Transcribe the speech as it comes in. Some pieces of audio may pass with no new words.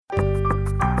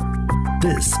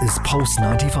This is Pulse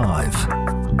 95.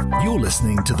 You're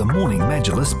listening to the Morning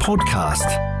Majlis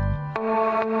podcast.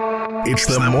 It's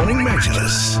the Morning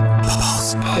Majlis.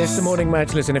 It's the Morning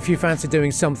Majlis, and if you fancy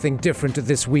doing something different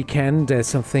this weekend,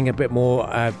 something a bit more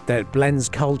that blends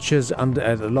cultures,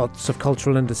 lots of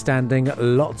cultural understanding,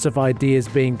 lots of ideas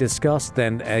being discussed,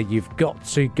 then you've got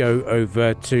to go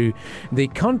over to the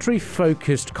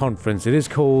country-focused conference. It is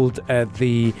called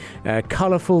the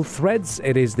Colourful Threads.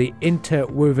 It is the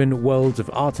interwoven worlds of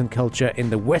art and culture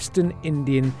in the Western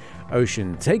Indian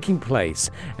Ocean, taking place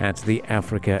at the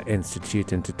Africa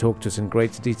Institute. And to talk to us in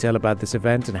greater detail about this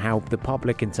event and how the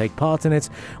public can take part in it,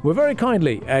 we're very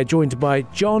kindly joined by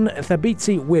John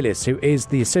Thabiti Willis, who is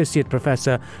the Associate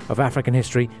Professor of African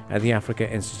History at the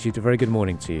Africa Institute. A very good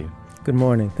morning to you. Good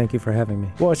morning. Thank you for having me.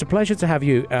 Well, it's a pleasure to have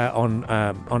you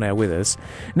on air with us.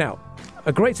 Now,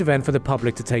 a great event for the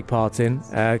public to take part in.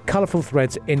 Colourful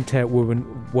Threads,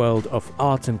 interwoven world of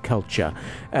art and culture.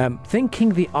 Thinking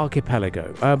the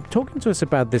archipelago. Talking to us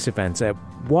about this event.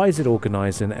 Why is it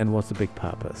organised and what's the big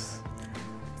purpose?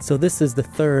 So this is the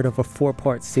third of a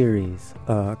four-part series,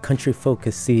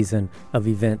 country-focused season of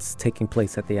events taking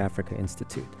place at the Africa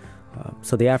Institute.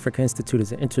 So the Africa Institute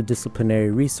is an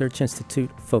interdisciplinary research institute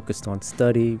focused on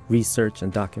study, research,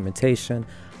 and documentation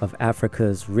of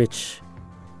Africa's rich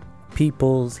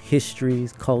peoples,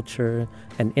 histories, culture,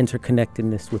 and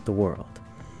interconnectedness with the world.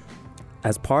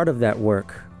 As part of that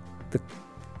work,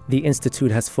 the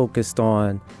Institute has focused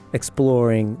on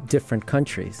exploring different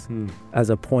countries as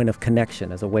a point of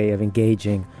connection, as a way of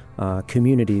engaging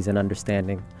communities and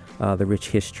understanding the rich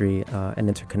history and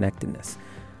interconnectedness.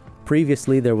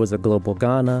 Previously, there was a Global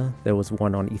Ghana, there was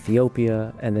one on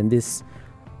Ethiopia, and then this,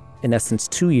 in essence,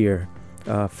 2-year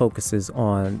focuses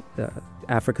on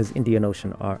Africa's Indian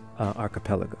Ocean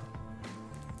archipelago,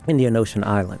 Indian Ocean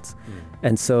islands.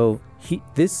 And so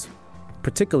this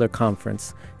particular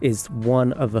conference is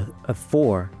one of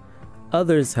four.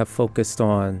 Others have focused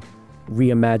on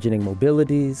reimagining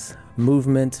mobilities,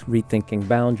 movement, rethinking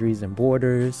boundaries and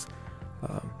borders,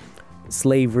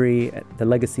 slavery, the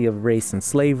legacy of race and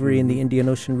slavery in the Indian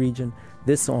Ocean region,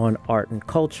 this on art and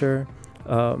culture,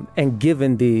 and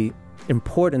given the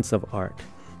importance of art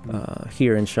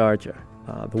here in Sharjah,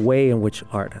 the way in which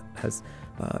art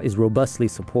is robustly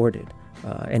supported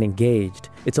and engaged,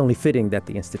 it's only fitting that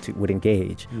the Institute would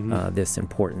engage this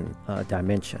important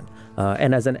dimension.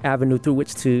 And as an avenue through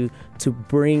which to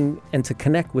bring and to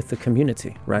connect with the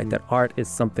community, right? That art is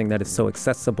something that is so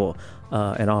accessible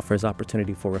and offers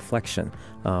opportunity for reflection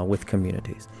with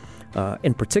communities.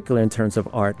 In particular, in terms of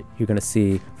art, you're going to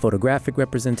see photographic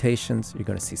representations, you're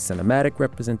going to see cinematic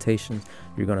representations,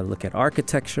 you're going to look at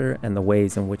architecture and the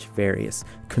ways in which various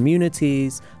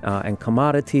communities and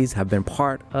commodities have been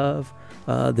part of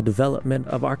the development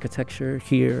of architecture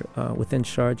here within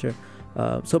Sharjah.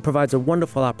 So it provides a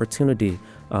wonderful opportunity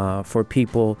for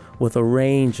people with a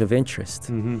range of interest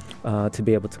to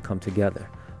be able to come together.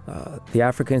 The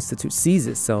Africa Institute sees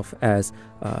itself as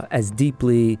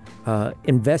deeply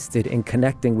invested in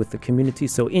connecting with the community,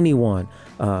 so anyone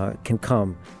can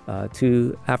come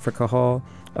to Africa Hall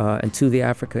and to the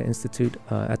Africa Institute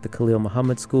at the Khalil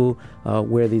Muhammad School,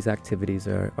 where these activities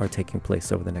are taking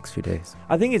place over the next few days.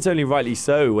 I think it's only rightly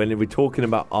so when we're talking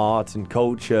about art and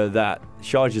culture that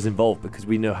Sharjah is involved, because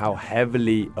we know how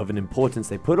heavily of an importance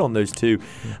they put on those two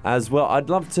as well.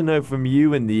 I'd love to know from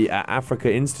you and the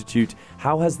Africa Institute,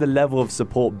 how has the level of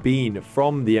support been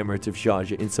from the Emirate of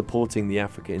Sharjah in supporting the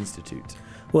Africa Institute?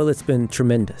 Well, it's been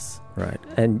tremendous, right?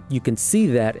 And you can see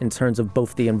that in terms of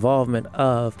both the involvement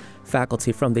of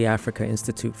faculty from the Africa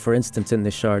Institute, for instance, in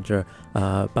the Sharjah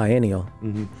biennial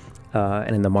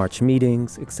and in the March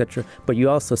meetings, etc. But you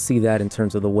also see that in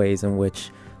terms of the ways in which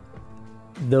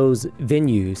those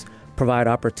venues provide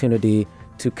opportunity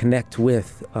to connect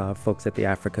with folks at the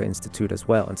Africa Institute as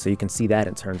well. And so you can see that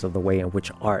in terms of the way in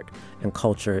which art and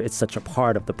culture is such a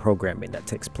part of the programming that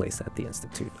takes place at the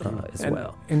Institute as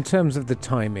well. In terms of the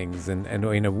timings and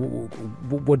you know,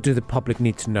 what do the public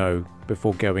need to know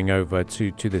before going over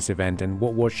to this event, and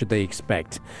what should they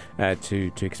expect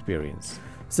to experience?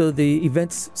 So the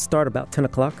events start about 10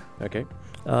 o'clock. Okay.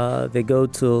 They go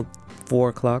till 4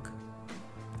 o'clock.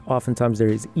 Oftentimes there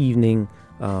is evening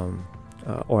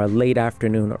or a late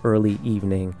afternoon or early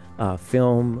evening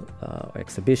film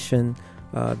exhibition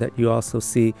that you also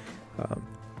see.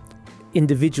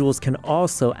 Individuals can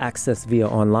also access via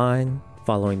online,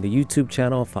 following the YouTube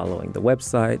channel, following the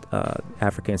website,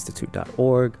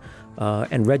 africainstitute.org,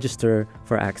 and register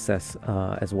for access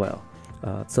as well.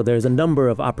 So there's a number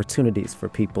of opportunities for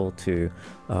people to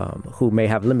who may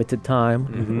have limited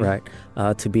time, right,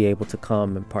 to be able to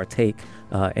come and partake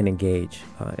and engage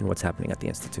in what's happening at the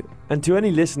Institute. And to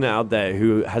any listener out there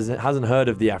who hasn't heard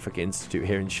of the Africa Institute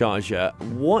here in Sharjah,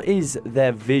 what is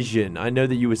their vision? I know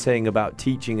that you were saying about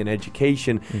teaching and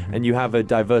education, and you have a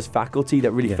diverse faculty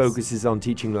that really focuses on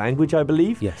teaching language, I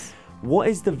believe. Yes. What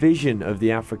is the vision of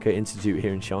the Africa Institute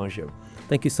here in Sharjah?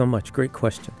 Thank you so much. Great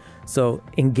question. So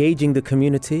engaging the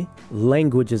community,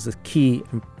 language is a key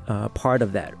part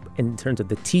of that in terms of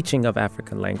the teaching of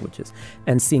African languages,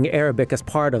 and seeing Arabic as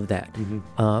part of that,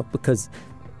 because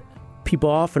people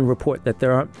often report that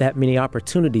there aren't that many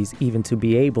opportunities even to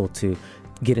be able to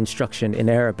get instruction in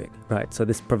Arabic, right? So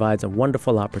this provides a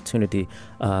wonderful opportunity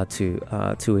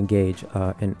to engage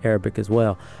in Arabic as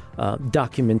well.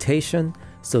 Documentation,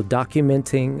 so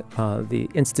documenting, the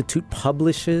Institute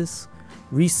publishes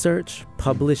research,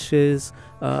 publishes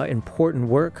important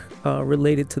work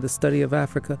related to the study of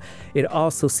Africa. It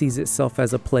also sees itself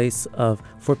as a place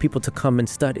for people to come and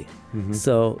study.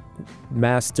 So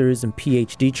master's and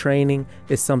PhD training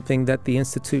is something that the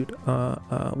Institute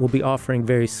will be offering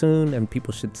very soon, and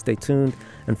people should stay tuned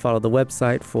and follow the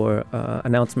website for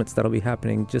announcements that'll be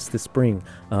happening just this spring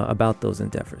about those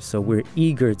endeavors. So we're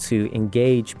eager to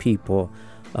engage people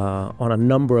on a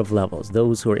number of levels.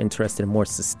 Those who are interested in more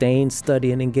sustained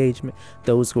study and engagement,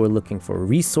 those who are looking for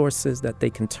resources that they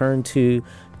can turn to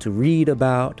read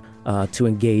about, to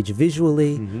engage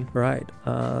visually, right?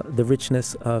 The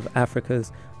richness of Africa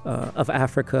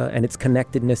and its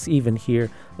connectedness even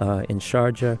here in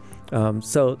Sharjah.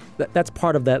 So that's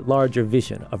part of that larger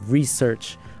vision of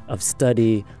research, of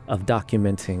study, of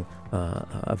documenting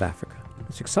of Africa.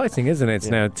 It's exciting, isn't it?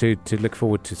 Now to look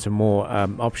forward to some more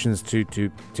options to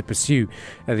pursue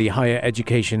the higher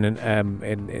education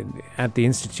and at the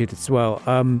Institute as well.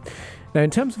 Now, in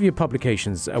terms of your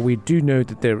publications, we do know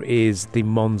that there is the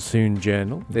Monsoon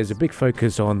Journal. There's a big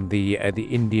focus on the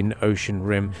Indian Ocean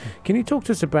Rim. Can you talk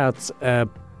to us about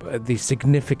the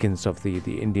significance of the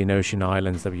Indian Ocean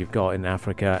islands that you've got in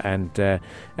Africa,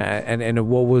 and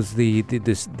what was the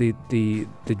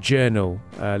journal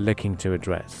looking to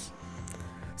address?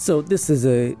 So this is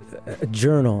a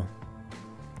journal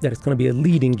that is going to be a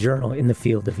leading journal in the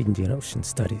field of Indian Ocean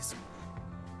studies.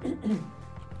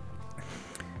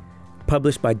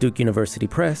 Published by Duke University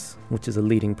Press, which is a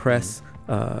leading press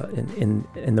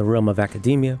in the realm of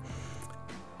academia.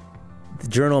 The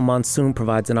journal Monsoon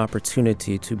provides an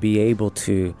opportunity to be able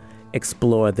to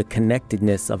explore the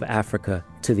connectedness of Africa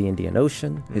to the Indian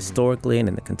Ocean, historically and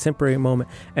in the contemporary moment,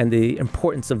 and the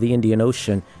importance of the Indian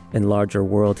Ocean in larger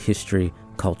world history,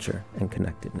 culture, and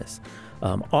connectedness.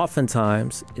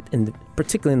 Oftentimes,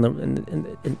 particularly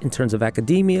in terms of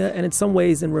academia, and in some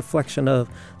ways in reflection of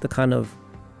the kind of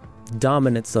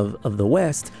dominance of the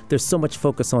West, there's so much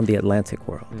focus on the Atlantic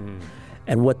world.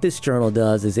 And what this journal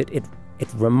does is it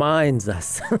reminds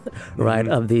us, right,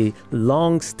 of the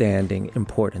long-standing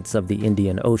importance of the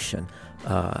Indian Ocean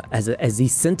as the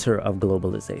center of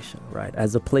globalization, right,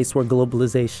 as a place where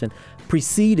globalization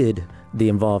preceded the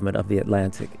involvement of the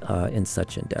Atlantic in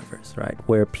such endeavors, right,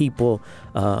 where people,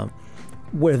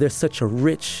 where there's such a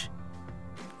rich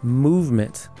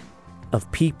movement of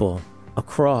people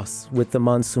across with the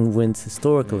monsoon winds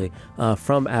historically,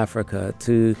 from Africa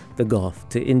to the Gulf,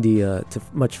 to India, to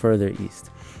much further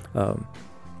east.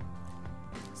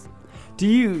 Do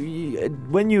you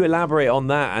when you elaborate on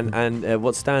that, and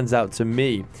what stands out to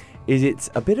me is it's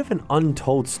a bit of an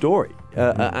untold story,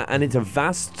 and it's a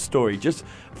vast story. Just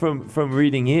from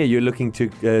reading here, you're looking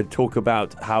to talk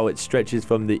about how it stretches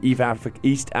from the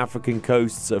East African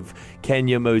coasts of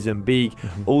Kenya, Mozambique,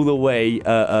 all the way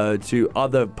to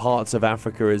other parts of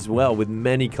Africa as well, with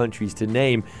many countries to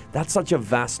name. That's such a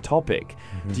vast topic.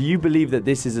 Do you believe that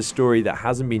this is a story that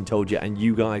hasn't been told yet, and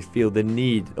you guys feel the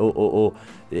need, or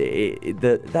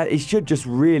that it should just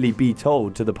really be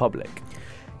told to the public?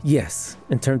 Yes,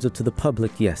 in terms of to the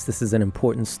public, yes, this is an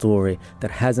important story that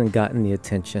hasn't gotten the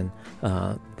attention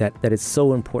that is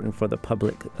so important for the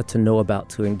public to know about,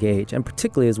 to engage, and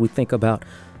particularly as we think about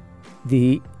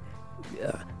the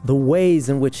ways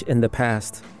in which in the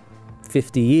past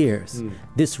 50 years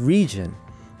this region,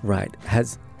 right,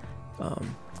 has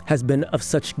been of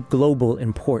such global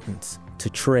importance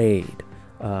to trade,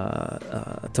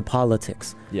 to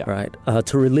politics, right,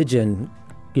 to religion.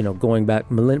 Going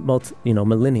back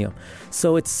millennium.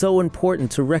 So it's so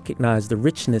important to recognize the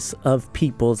richness of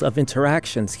peoples, of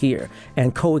interactions here,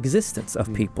 and coexistence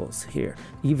of peoples here,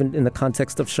 even in the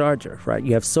context of Sharjah, right?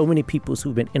 You have so many peoples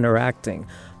who've been interacting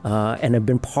and have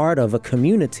been part of a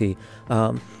community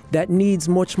that needs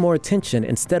much more attention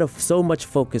instead of so much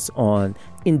focus on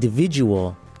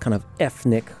individual kind of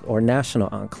ethnic or national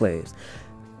enclaves,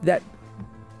 that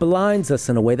blinds us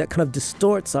in a way that kind of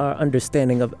distorts our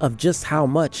understanding of just how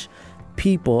much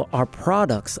people are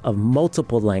products of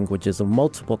multiple languages, of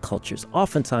multiple cultures,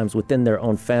 oftentimes within their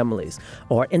own families,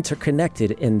 or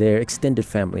interconnected in their extended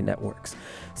family networks.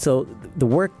 So the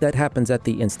work that happens at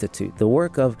the Institute, the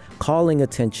work of calling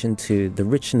attention to the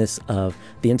richness of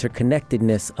the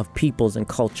interconnectedness of peoples and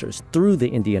cultures through the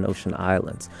Indian Ocean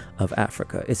islands of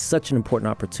Africa, is such an important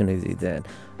opportunity then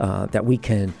that we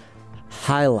can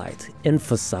highlight,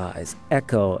 emphasize,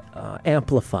 echo,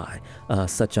 amplify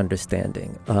such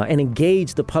understanding, and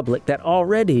engage the public that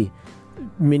already,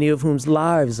 many of whom's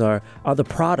lives are the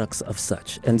products of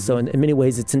such. And so in many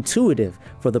ways it's intuitive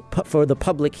for the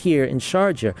public here in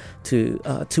Sharjah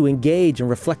to engage and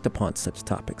reflect upon such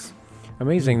topics.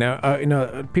 Amazing.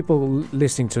 Now, people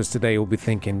listening to us today will be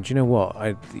thinking, do you know what?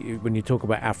 When you talk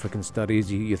about African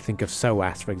studies, you think of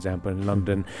SOAS, for example, in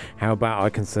London. How about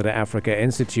I consider Africa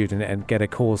Institute and get a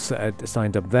course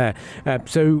signed up there?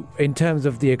 So in terms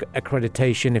of the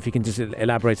accreditation, if you can just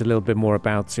elaborate a little bit more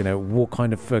about, what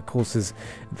kind of courses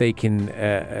they can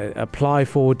apply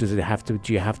for. Do you have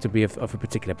to be of a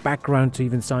particular background to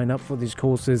even sign up for these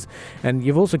courses? And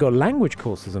you've also got language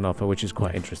courses on offer, which is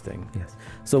quite interesting. Yes.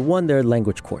 So one, there are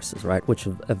language courses, right, which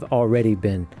have already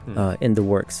been in the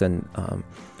works, and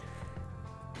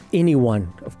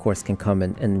anyone, of course, can come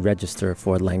and register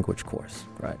for a language course,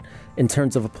 right? In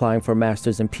terms of applying for a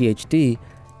master's and PhD,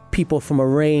 people from a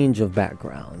range of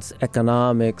backgrounds,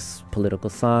 economics, political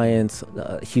science,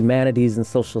 humanities and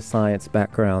social science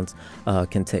backgrounds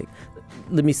can take.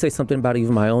 Let me say something about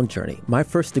even my own journey. My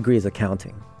first degree is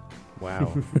accounting.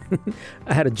 Wow.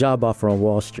 I had a job offer on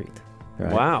Wall Street.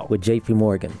 Right? Wow. With JP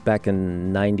Morgan back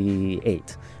in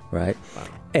 98, right? Wow.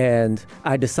 And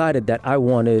I decided that I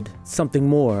wanted something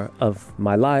more of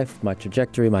my life, my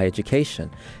trajectory, my education.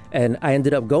 And I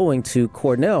ended up going to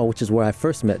Cornell, which is where I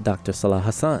first met Dr. Salah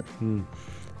Hassan.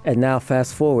 And now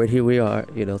fast forward, here we are,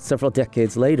 several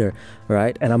decades later,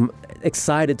 right? And I'm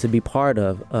excited to be part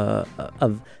of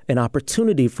an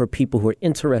opportunity for people who are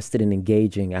interested in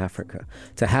engaging Africa,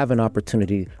 to have an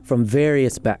opportunity from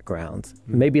various backgrounds,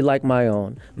 maybe like my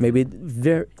own, maybe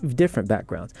very different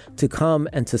backgrounds, to come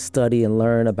and to study and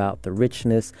learn about the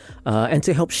richness and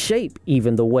to help shape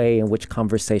even the way in which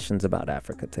conversations about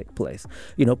Africa take place.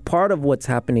 Part of what's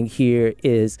happening here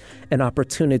is an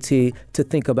opportunity to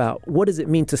think about what does it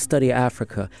mean to study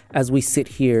Africa as we sit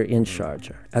here in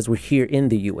Sharjah, as we're here in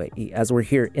the UAE, as we're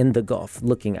here in the Gulf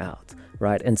looking out,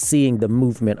 right, and seeing the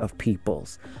movement of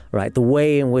peoples, right, the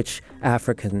way in which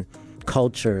African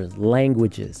cultures,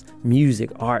 languages, music,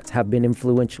 arts have been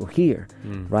influential here,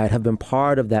 right, have been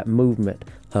part of that movement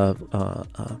of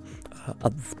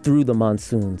through the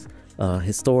monsoons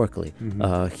historically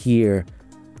here,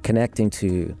 connecting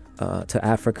to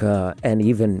Africa and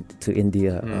even to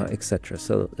India, etc.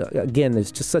 So again,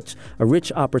 there's just such a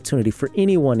rich opportunity for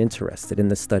anyone interested in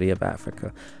the study of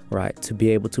Africa, right, to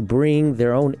be able to bring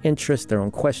their own interests, their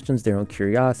own questions, their own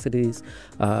curiosities,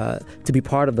 to be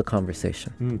part of the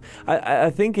conversation. I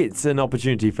think it's an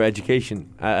opportunity for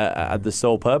education at the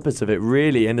sole purpose of it,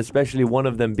 really, and especially one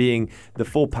of them being the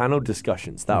full panel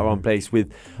discussions that are on place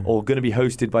with, or going to be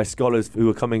hosted by scholars who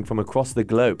are coming from across the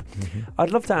globe. I'd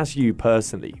love to ask you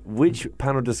personally, which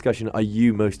panel discussion are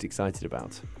you most excited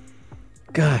about?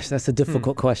 Gosh, that's a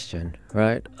difficult question,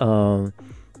 right?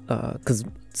 Because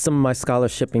some of my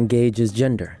scholarship engages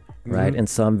gender, right? And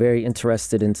so I'm very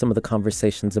interested in some of the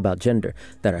conversations about gender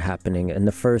that are happening in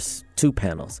the first two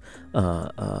panels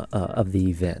of the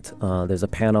event. There's a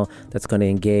panel that's going to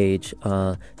engage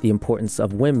the importance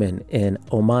of women in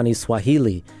Omani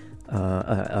Swahili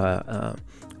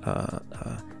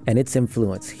and its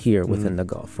influence here within the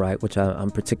Gulf, right, which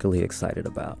I'm particularly excited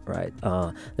about, right?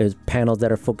 There's panels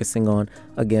that are focusing on,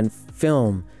 again,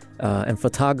 film and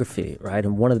photography, right?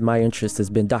 And one of my interests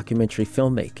has been documentary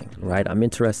filmmaking, right? I'm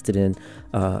interested in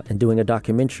doing a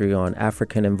documentary on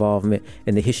African involvement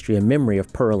in the history and memory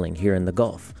of pearling here in the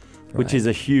Gulf. Right? Which is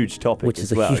a huge topic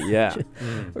as well,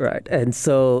 Right, and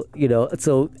so,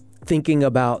 so thinking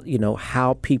about,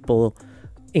 how people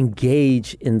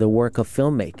engage in the work of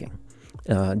filmmaking,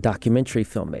 documentary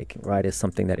filmmaking, right, is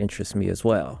something that interests me as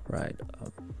well, right?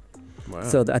 Wow.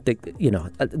 So I think,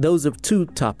 those are two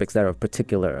topics that are I'm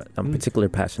particularly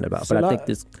passionate about. So but I think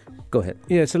this, go ahead.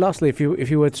 Yeah, so lastly, if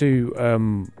you were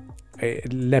to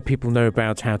let people know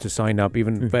about how to sign up,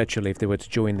 even virtually, if they were to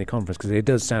join the conference, because it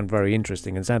does sound very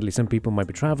interesting. And sadly, some people might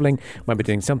be traveling, might be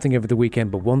doing something over the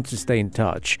weekend, but want to stay in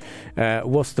touch.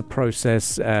 What's the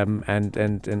process,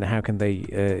 and how can they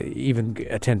even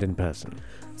attend in person?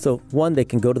 So one, they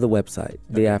can go to the website,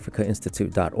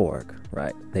 theafricainstitute.org,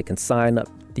 right? They can sign up.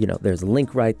 There's a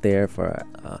link right there for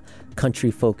a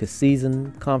country-focused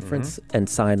season conference and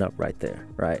sign up right there,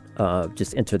 right?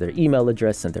 Just enter their email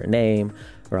address and their name,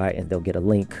 right? And they'll get a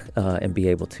link and be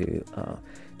able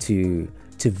to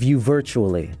view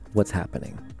virtually what's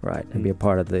happening, right? And be a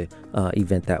part of the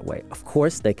event that way. Of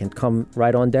course, they can come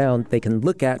right on down. They can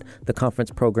look at the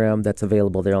conference program that's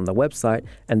available there on the website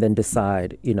and then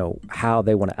decide, how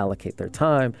they want to allocate their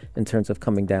time in terms of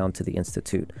coming down to the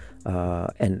Institute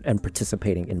and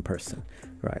participating in person,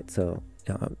 right? So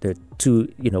there are two,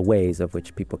 ways of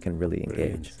which people can really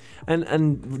engage.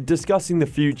 And discussing the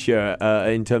future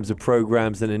in terms of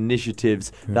programs and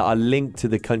initiatives that are linked to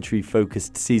the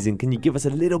country-focused season, can you give us a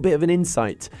little bit of an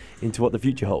insight into what the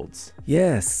future holds?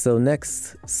 Yes. So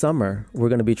next summer, we're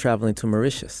going to be traveling to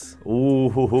Mauritius.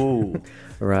 Ooh.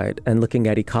 Right. And looking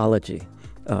at ecology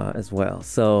as well.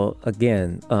 So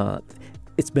again,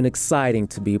 it's been exciting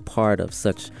to be part of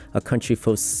such a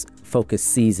country-focused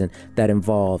season that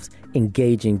involves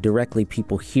engaging directly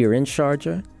people here in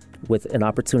Sharjah with an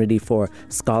opportunity for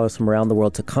scholars from around the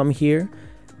world to come here,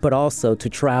 but also to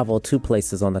travel to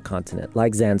places on the continent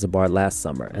like Zanzibar last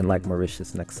summer and like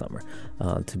Mauritius next summer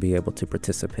to be able to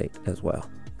participate as well.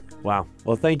 Wow.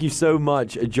 Well, thank you so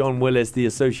much, John Willis, the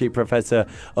Associate Professor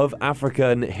of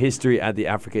African History at the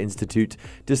Africa Institute,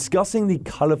 discussing the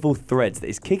colourful threads that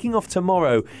is kicking off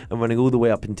tomorrow and running all the way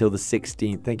up until the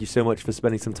 16th. Thank you so much for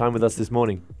spending some time with us this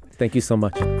morning. Thank you so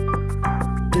much.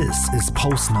 This is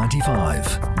Pulse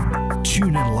 95.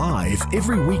 Tune in live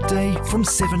every weekday from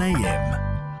 7 a.m.